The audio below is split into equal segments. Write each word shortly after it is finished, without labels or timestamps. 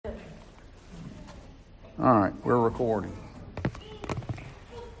All right, we're recording.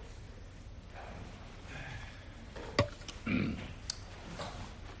 I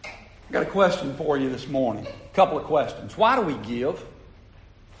got a question for you this morning. A couple of questions. Why do we give?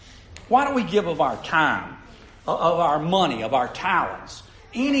 Why do we give of our time, of our money, of our talents,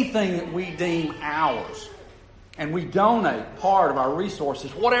 anything that we deem ours? And we donate part of our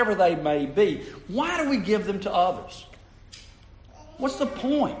resources, whatever they may be. Why do we give them to others? What's the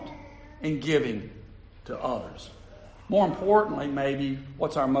point in giving to others? More importantly, maybe,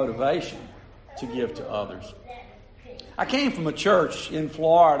 what's our motivation to give to others? I came from a church in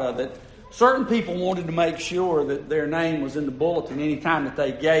Florida that certain people wanted to make sure that their name was in the bulletin any time that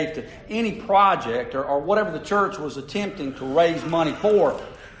they gave to any project or whatever the church was attempting to raise money for.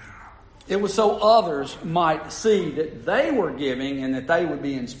 It was so others might see that they were giving and that they would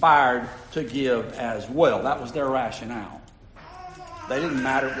be inspired to give as well. That was their rationale. They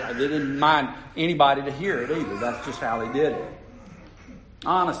didn't mind anybody to hear it either. That's just how they did it.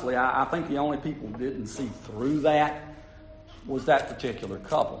 Honestly, I think the only people who didn't see through that was that particular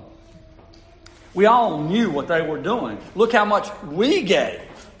couple. We all knew what they were doing. Look how much we gave.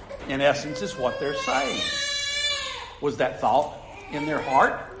 In essence, is what they're saying. Was that thought in their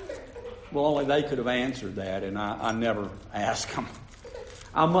heart? Well, only they could have answered that, and I never asked them.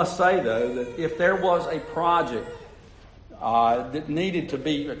 I must say, though, that if there was a project that needed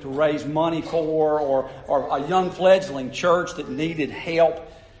to raise money for, or a young fledgling church that needed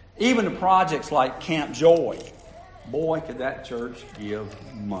help, even to projects like Camp Joy, boy, could that church give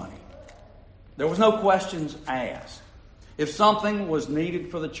money. There was no questions asked. If something was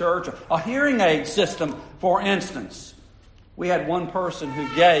needed for the church, a hearing aid system, for instance, we had one person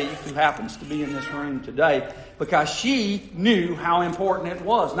who gave, who happens to be in this room today, because she knew how important it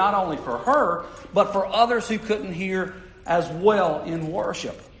was, not only for her, but for others who couldn't hear as well in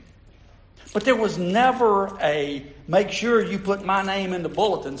worship. But there was never a make sure you put my name in the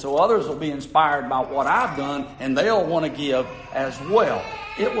bulletin so others will be inspired by what I've done and they'll want to give as well.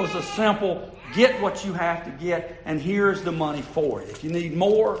 It was a simple, get what you have to get and here's the money for it. If you need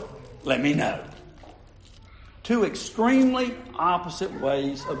more, let me know. Two extremely opposite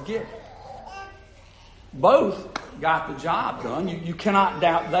ways of giving. Both got the job done. You cannot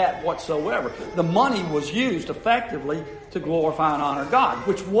doubt that whatsoever. The money was used effectively to glorify and honor God,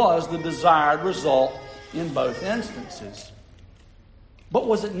 which was the desired result in both instances. But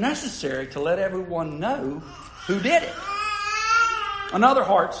was it necessary to let everyone know who did it? Another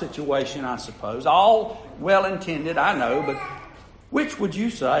heart situation, I suppose. All well-intended, I know, but which would you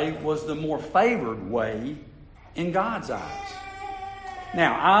say was the more favored way in God's eyes?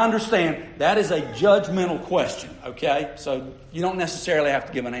 Now, I understand that is a judgmental question, okay? So you don't necessarily have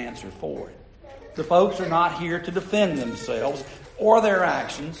to give an answer for it. The folks are not here to defend themselves or their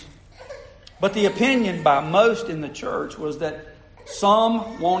actions. But the opinion by most in the church was that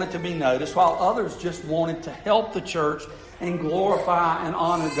some wanted to be noticed while others just wanted to help the church and glorify and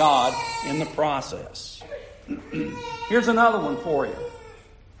honor God in the process. Here's another one for you.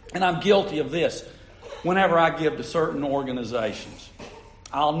 And I'm guilty of this whenever I give to certain organizations.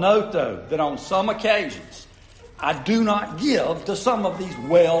 I'll note, though, that on some occasions, I do not give to some of these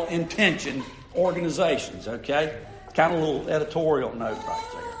well-intentioned organizations, okay? Kind of a little editorial note right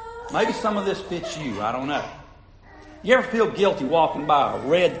there. Maybe some of this fits you, I don't know. You ever feel guilty walking by a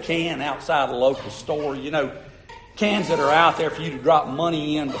red can outside a local store? You know, cans that are out there for you to drop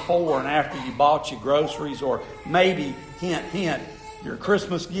money in before and after you bought your groceries, or maybe, hint, hint, your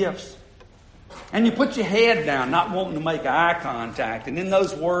Christmas gifts. And you put your head down, not wanting to make eye contact. And in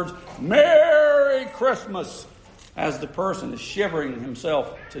those words, Merry Christmas, as the person is shivering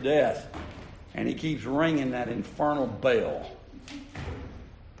himself to death. And he keeps ringing that infernal bell.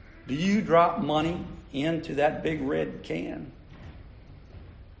 Do you drop money into that big red can?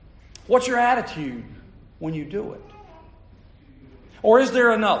 What's your attitude when you do it? Or is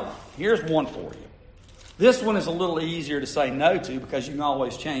there another one? Here's one for you. This one is a little easier to say no to because you can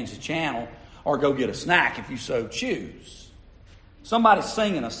always change the channel or go get a snack if you so choose. Somebody's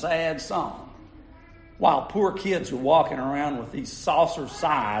singing a sad song while poor kids are walking around with these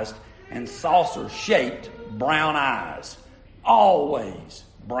saucer-sized and saucer-shaped brown eyes. Always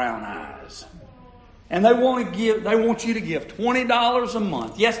brown eyes. And they want you to give $20 a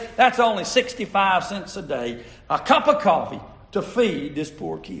month. Yes, that's only 65 cents a day. A cup of coffee to feed this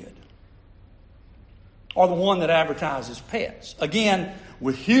poor kid. Or the one that advertises pets. Again,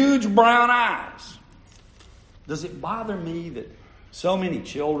 with huge brown eyes. Does it bother me that so many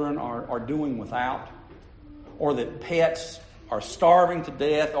children are doing without? Or that pets are starving to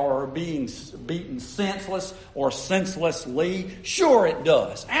death or are being beaten senseless or senselessly? Sure it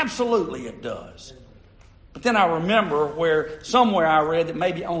does. Absolutely it does. But then I remember where somewhere I read that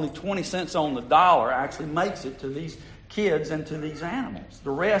maybe only 20 cents on the dollar actually makes it to these kids and to these animals.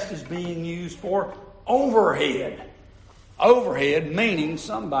 The rest is being used for overhead. Overhead meaning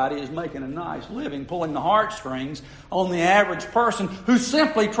somebody is making a nice living, pulling the heartstrings on the average person who's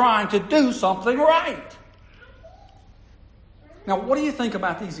simply trying to do something right. Now, what do you think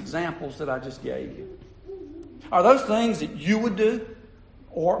about these examples that I just gave you? Are those things that you would do?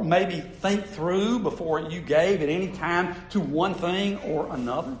 Or maybe think through before you gave at any time to one thing or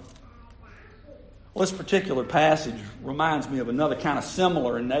another? Well, this particular passage reminds me of another kind of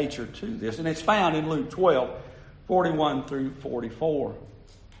similar in nature to this, and it's found in Luke 12, 41 through 44.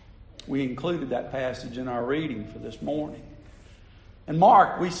 We included that passage in our reading for this morning. In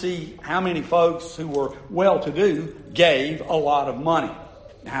Mark, we see how many folks who were well-to-do gave a lot of money.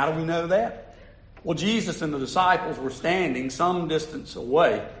 How do we know that? Well, Jesus and the disciples were standing some distance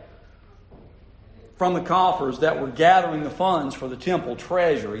away from the coffers that were gathering the funds for the temple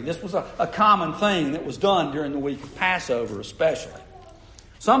treasury. This was a common thing that was done during the week of Passover especially.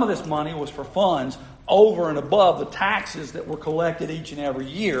 Some of this money was for funds over and above the taxes that were collected each and every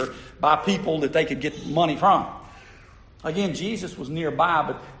year by people that they could get money from. Again, Jesus was nearby,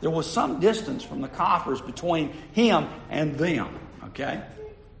 but there was some distance from the coffers between him and them. Okay?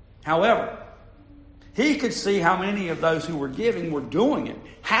 However, he could see how many of those who were giving were doing it,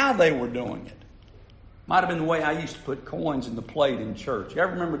 how they were doing it. Might have been the way I used to put coins in the plate in church. You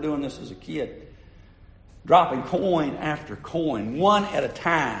ever remember doing this as a kid? Dropping coin after coin, one at a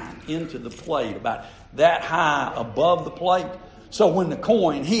time, into the plate, about that high above the plate. So when the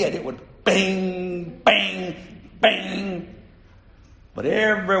coin hit, it would bang, bang, bang. But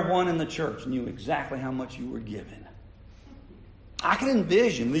everyone in the church knew exactly how much you were giving. I can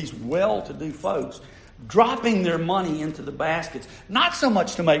envision these well-to-do folks dropping their money into the baskets, not so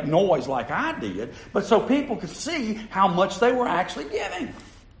much to make noise like I did, but so people could see how much they were actually giving.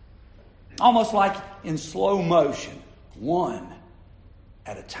 Almost like in slow motion, one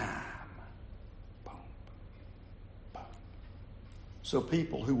at a time. Boom, boom. So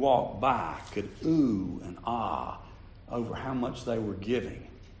people who walked by could ooh and ah over how much they were giving,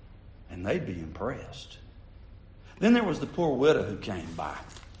 and they'd be impressed. Then there was the poor widow who came by,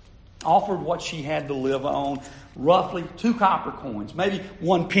 offered what she had to live on, roughly 2 copper coins, maybe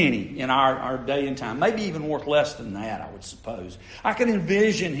 1 penny in our day and time, maybe even worth less than that, I would suppose. I can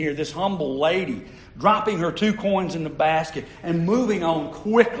envision here this humble lady dropping her 2 coins in the basket and moving on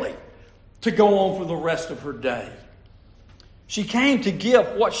quickly to go on for the rest of her day. She came to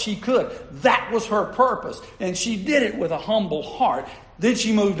give what she could. That was her purpose, and she did it with a humble heart. Then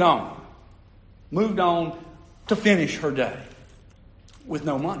she moved on to finish her day with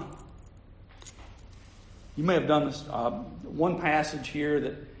no money. You may have done this. One passage here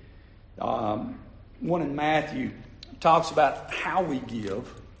that one in Matthew talks about how we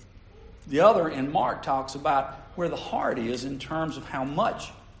give. The other in Mark talks about where the heart is in terms of how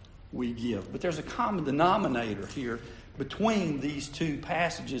much we give. But there's a common denominator here between these two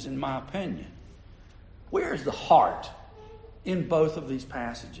passages, in my opinion. Where is the heart in both of these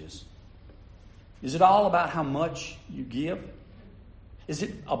passages? Is it all about how much you give? Is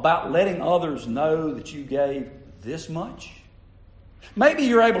it about letting others know that you gave this much? Maybe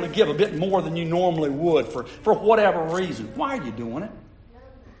you're able to give a bit more than you normally would for whatever reason. Why are you doing it?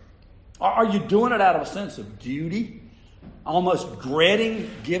 Are you doing it out of a sense of duty? Almost dreading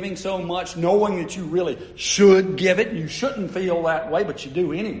giving so much, knowing that you really should give it. You shouldn't feel that way, but you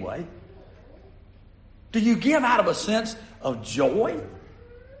do anyway. Do you give out of a sense of joy?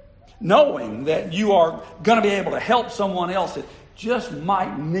 Knowing that you are going to be able to help someone else that just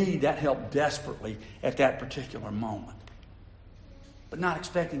might need that help desperately at that particular moment, but not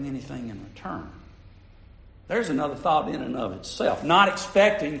expecting anything in return. There's another thought in and of itself. Not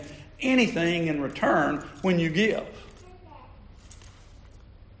expecting anything in return when you give.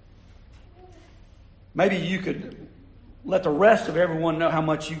 Maybe you could let the rest of everyone know how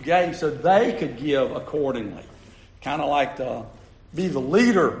much you gave so they could give accordingly. Kind of like be the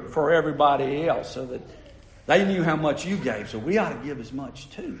leader for everybody else so that they knew how much you gave. So we ought to give as much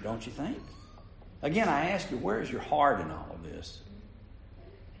too, don't you think? Again, I ask you, where is your heart in all of this?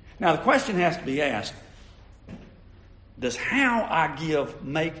 Now, the question has to be asked, does how I give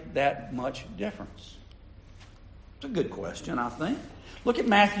make that much difference? It's a good question, I think. Look at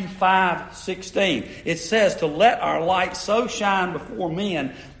Matthew 5:16. It says to let our light so shine before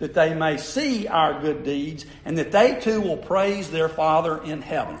men that they may see our good deeds and that they too will praise their Father in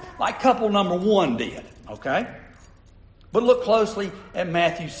heaven. Like couple number 1 did, okay? But look closely at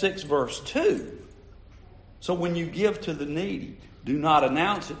Matthew 6 verse 2. So when you give to the needy, Do not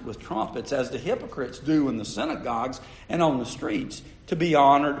announce it with trumpets, as the hypocrites do in the synagogues and on the streets, to be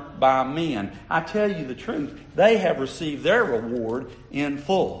honored by men. I tell you the truth, they have received their reward in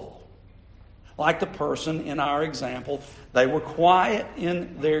full. Like the person in our example, they were quiet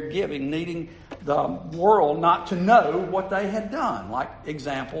in their giving, needing the world not to know what they had done. Like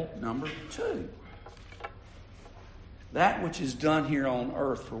example number 2. That which is done here on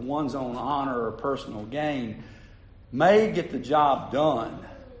earth for one's own honor or personal gain may get the job done,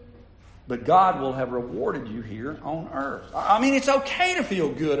 but God will have rewarded you here on earth. I mean, it's okay to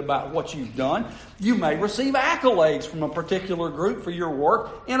feel good about what you've done. You may receive accolades from a particular group for your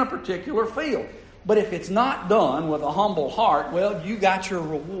work in a particular field. But if it's not done with a humble heart, well, you got your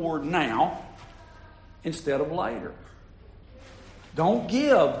reward now instead of later. Don't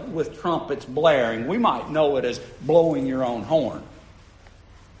give with trumpets blaring. We might know it as blowing your own horn.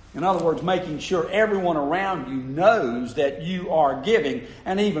 In other words, making sure everyone around you knows that you are giving,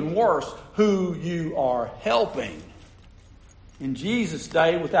 and even worse, who you are helping. In Jesus'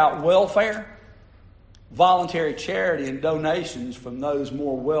 day, without welfare, voluntary charity and donations from those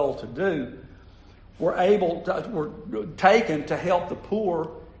more well-to-do were taken to help the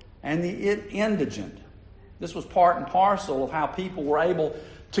poor and the indigent. This was part and parcel of how people were able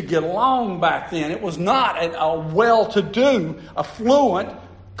to get along back then. It was not a well-to-do, affluent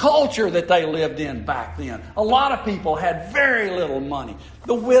culture that they lived in back then. A lot of people had very little money.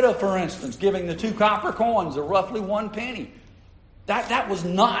 The widow, for instance, giving the 2 copper coins of roughly 1 penny. That was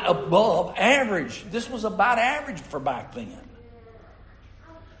not above average. This was about average for back then.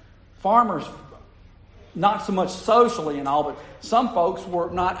 Farmers, not so much socially and all, but some folks were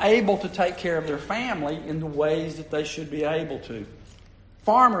not able to take care of their family in the ways that they should be able to.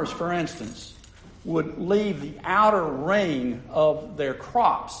 Farmers, for instance, would leave the outer ring of their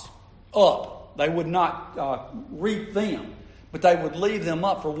crops up. They would not reap them, but they would leave them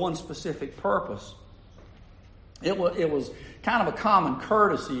up for one specific purpose. It was kind of a common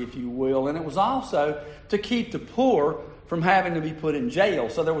courtesy, if you will, and it was also to keep the poor from having to be put in jail.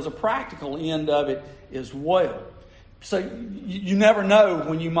 So there was a practical end of it as well. So you never know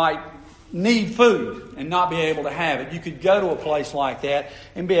when you might need food and not be able to have it. You could go to a place like that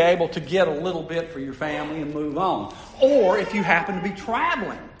and be able to get a little bit for your family and move on. Or if you happen to be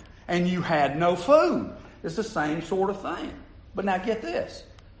traveling and you had no food, it's the same sort of thing. But now get this.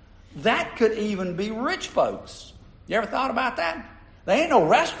 That could even be rich folks. You ever thought about that? There ain't no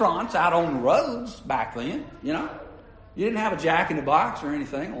restaurants out on the roads back then, you know. You didn't have a Jack in the Box or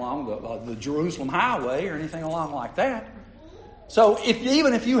anything along the Jerusalem highway or anything along like that. So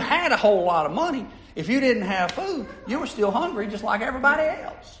even if you had a whole lot of money, if you didn't have food, you were still hungry just like everybody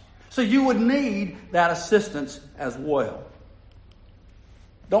else. So you would need that assistance as well.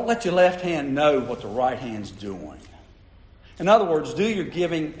 Don't let your left hand know what the right hand's doing. In other words, do your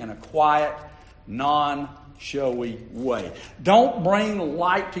giving in a quiet, non-showy way. Don't bring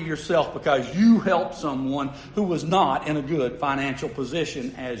light to yourself because you helped someone who was not in a good financial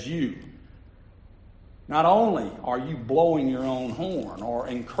position as you. Not only are you blowing your own horn or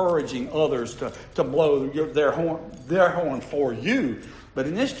encouraging others to blow their horn for you, but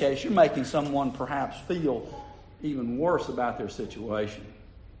in this case, you're making someone perhaps feel even worse about their situation.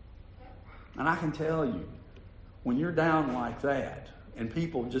 And I can tell you, when you're down like that, and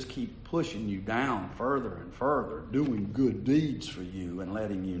people just keep pushing you down further and further, doing good deeds for you and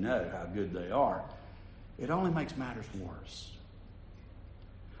letting you know how good they are, it only makes matters worse.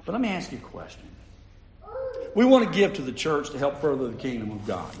 But let me ask you a question. We want to give to the church to help further the kingdom of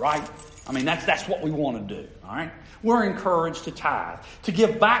God, right? I mean, that's what we want to do, all right? We're encouraged to tithe, to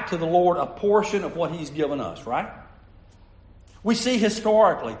give back to the Lord a portion of what He's given us, right? We see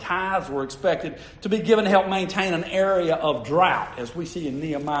historically tithes were expected to be given to help maintain an area of drought, as we see in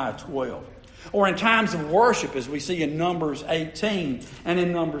Nehemiah 12. Or in times of worship, as we see in Numbers 18 and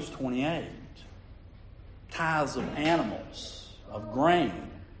in Numbers 28. Tithes of animals, of grain,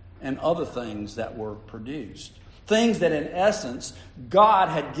 and other things that were produced. Things that in essence God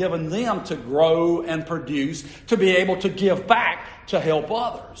had given them to grow and produce to be able to give back to help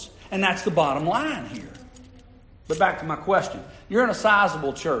others. And that's the bottom line here. But back to my question. You're in a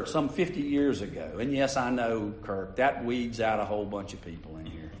sizable church some 50 years ago. And yes, I know, Kirk, that weeds out a whole bunch of people in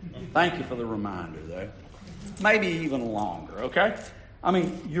here. Thank you for the reminder, though. Maybe even longer, okay? I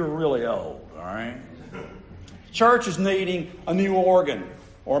mean, you're really old, all right? Church is needing a new organ,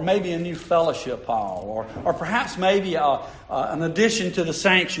 or maybe a new fellowship hall, or perhaps maybe an addition to the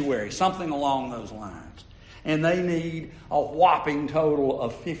sanctuary, something along those lines. And they need a whopping total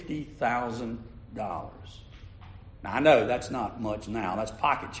of $50,000. Now, I know that's not much now. That's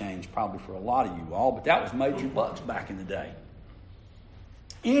pocket change probably for a lot of you all, but that was major bucks back in the day.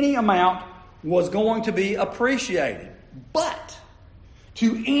 Any amount was going to be appreciated. But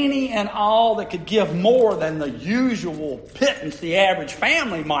to any and all that could give more than the usual pittance the average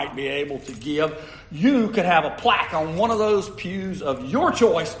family might be able to give, you could have a plaque on one of those pews of your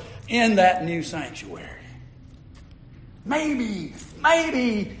choice in that new sanctuary. Maybe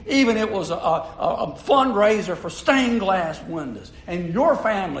even it was a fundraiser for stained glass windows, and your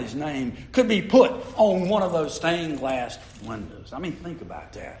family's name could be put on one of those stained glass windows. I mean, think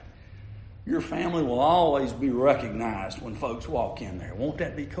about that. Your family will always be recognized when folks walk in there. Won't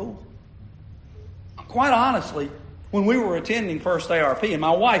that be cool? Quite honestly, when we were attending First ARP, and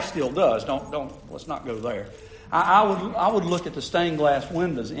my wife still does, let's not go there. I would look at the stained glass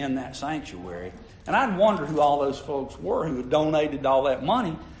windows in that sanctuary, and I'd wonder who all those folks were who had donated all that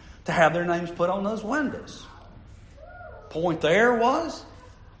money to have their names put on those windows. Point there was,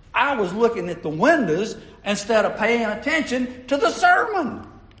 I was looking at the windows instead of paying attention to the sermon.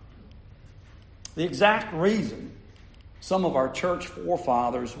 The exact reason some of our church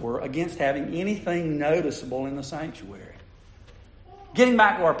forefathers were against having anything noticeable in the sanctuary. Getting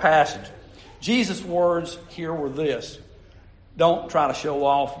back to our passage, Jesus' words here were this: don't try to show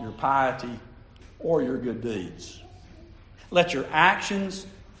off your piety or your good deeds. Let your actions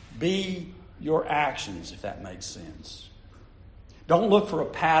be your actions, if that makes sense. Don't look for a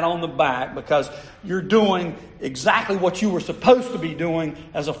pat on the back because you're doing exactly what you were supposed to be doing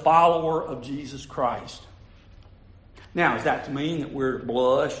as a follower of Jesus Christ. Now, does that mean that we're to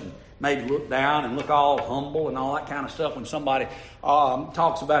blush and maybe look down and look all humble and all that kind of stuff when somebody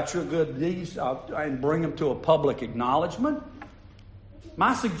talks about your good deeds and bring them to a public acknowledgement?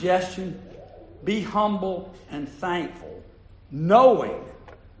 My suggestion, be humble and thankful, knowing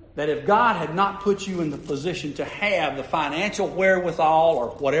that if God had not put you in the position to have the financial wherewithal or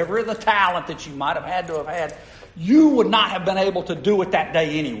whatever the talent that you might have had to have had, you would not have been able to do it that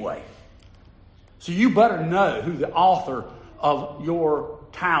day anyway. So you better know who the author of your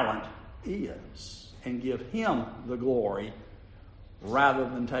talent is and give Him the glory rather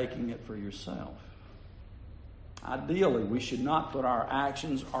than taking it for yourself. Ideally, we should not put our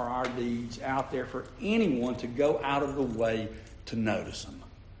actions or our deeds out there for anyone to go out of the way to notice them.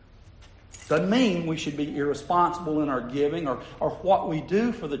 Doesn't mean we should be irresponsible in our giving or what we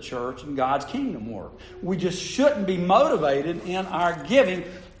do for the church and God's kingdom work. We just shouldn't be motivated in our giving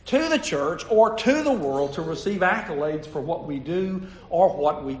to the church or to the world to receive accolades for what we do or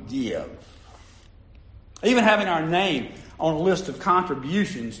what we give. Even having our name on a list of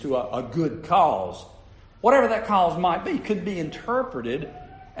contributions to a good cause, whatever that cause might be, could be interpreted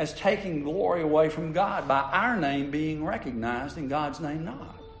as taking glory away from God by our name being recognized and God's name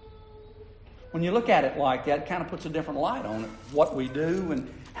not. When you look at it like that, it kind of puts a different light on it, what we do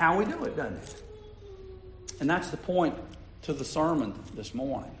and how we do it, doesn't it? And that's the point to the sermon this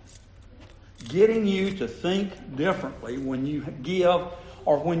morning. Getting you to think differently when you give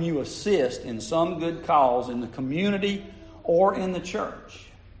or when you assist in some good cause in the community or in the church.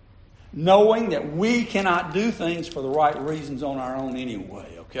 Knowing that we cannot do things for the right reasons on our own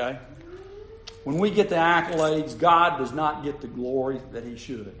anyway, okay? When we get the accolades, God does not get the glory that He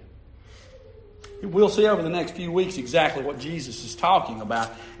should. We'll see over the next few weeks exactly what Jesus is talking about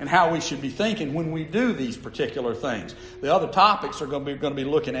and how we should be thinking when we do these particular things. The other topics are going to be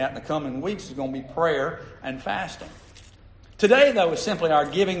looking at in the coming weeks is going to be prayer and fasting. Today, though, is simply our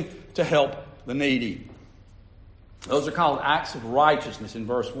giving to help the needy. Those are called acts of righteousness in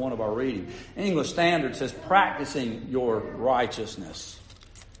verse 1 of our reading. English Standard says practicing your righteousness.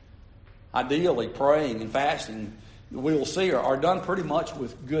 Ideally, praying and fasting, we will see, are done pretty much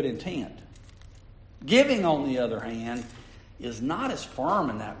with good intent. Giving, on the other hand, is not as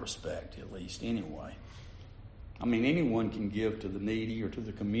firm in that respect, at least anyway. I mean, anyone can give to the needy or to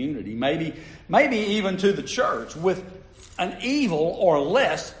the community, maybe even to the church with an evil or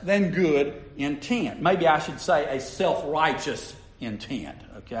less than good intent. Maybe I should say a self-righteous intent,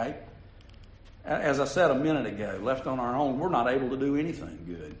 okay? As I said a minute ago, left on our own, we're not able to do anything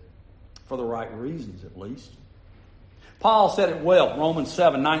good, for the right reasons at least. Paul said it well, Romans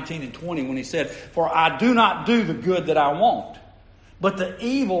 7, 19 and 20, when he said, "For I do not do the good that I want, but the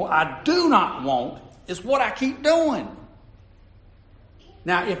evil I do not want is what I keep doing."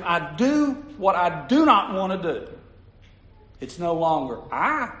 Now, if I do what I do not want to do, it's no longer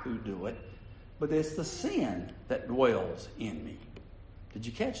I who do it, but it's the sin that dwells in me. Did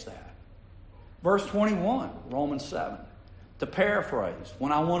you catch that? Verse 21, Romans 7. To paraphrase,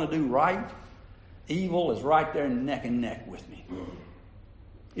 when I want to do right, evil is right there neck and neck with me.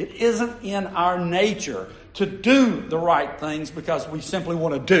 It isn't in our nature to do the right things because we simply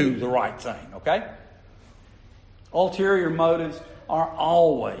want to do the right thing, okay? Ulterior motives are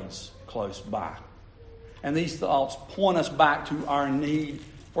always close by. And these thoughts point us back to our need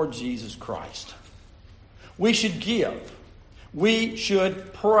for Jesus Christ. We should give. We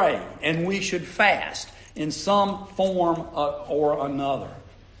should pray. And we should fast in some form or another.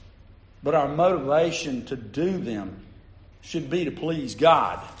 But our motivation to do them should be to please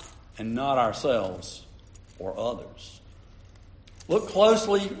God and not ourselves or others. Look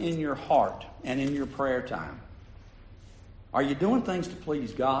closely in your heart and in your prayer time. Are you doing things to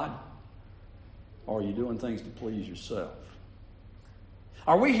please God? Or are you doing things to please yourself?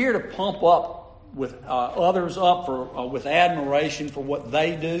 Are we here to pump up with others up with admiration for what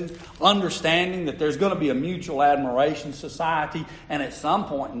they do, understanding that there's going to be a mutual admiration society, and at some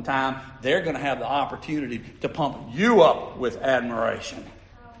point in time, they're going to have the opportunity to pump you up with admiration?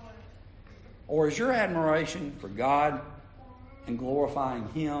 Or is your admiration for God and glorifying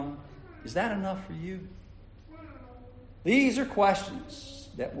Him, is that enough for you? These are questions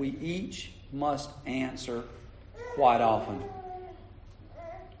that we each must answer quite often.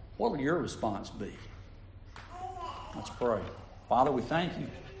 What will your response be? Let's pray. Father, we thank you.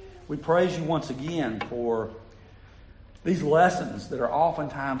 We praise you once again for these lessons that are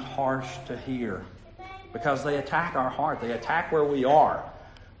oftentimes harsh to hear because they attack our heart. They attack where we are.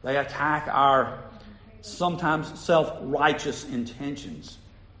 They attack our sometimes self-righteous intentions.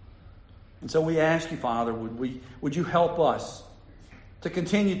 And so we ask you, Father, would you help us to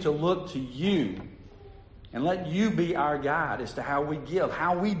continue to look to you and let you be our guide as to how we give,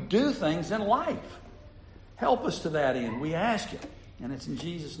 how we do things in life. Help us to that end, we ask you. And it's in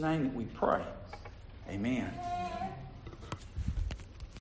Jesus' name that we pray. Amen.